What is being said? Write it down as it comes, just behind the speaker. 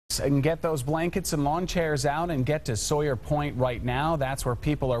And get those blankets and lawn chairs out and get to Sawyer Point right now. That's where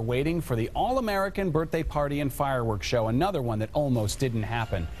people are waiting for the all-American birthday party and fireworks show, another one that almost didn't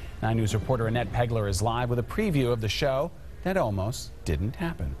happen. 9 News reporter Annette Pegler is live with a preview of the show that almost didn't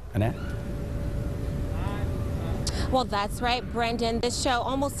happen. Annette? Well, that's right, Brendan. This show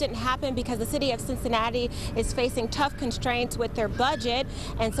almost didn't happen because the city of Cincinnati is facing tough constraints with their budget.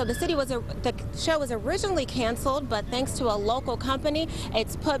 And so the show was originally canceled, but thanks to a local company,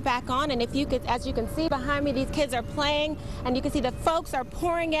 it's put back on. And as you can see behind me, these kids are playing, and you can see the folks are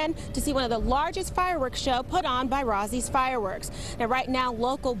pouring in to see one of the largest fireworks show put on by Rossie's Fireworks. Now, right now,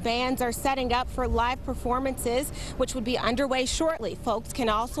 local bands are setting up for live performances, which would be underway shortly. Folks can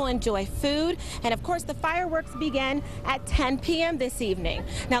also enjoy food, and of course, the fireworks begin at 10 p.m. this evening.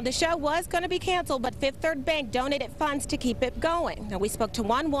 Now, the show was going to be canceled, but Fifth Third Bank donated funds to keep it going. Now, we spoke to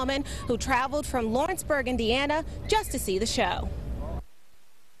one woman who traveled from Lawrenceburg, Indiana, just to see the show.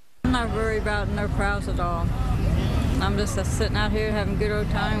 I'm not worried about no crowds at all. I'm just sitting out here having a good old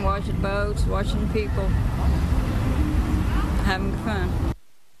time, watching boats, watching people, having fun.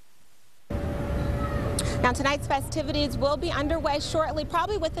 Now, tonight's festivities will be underway shortly,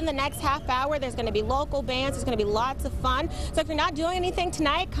 probably within the next half hour. There's going to be local bands. There's going to be lots of fun. So if you're not doing anything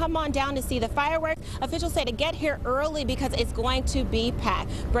tonight, come on down to see the fireworks. Officials say to get here early because it's going to be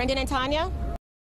packed. Brendan and Tanya?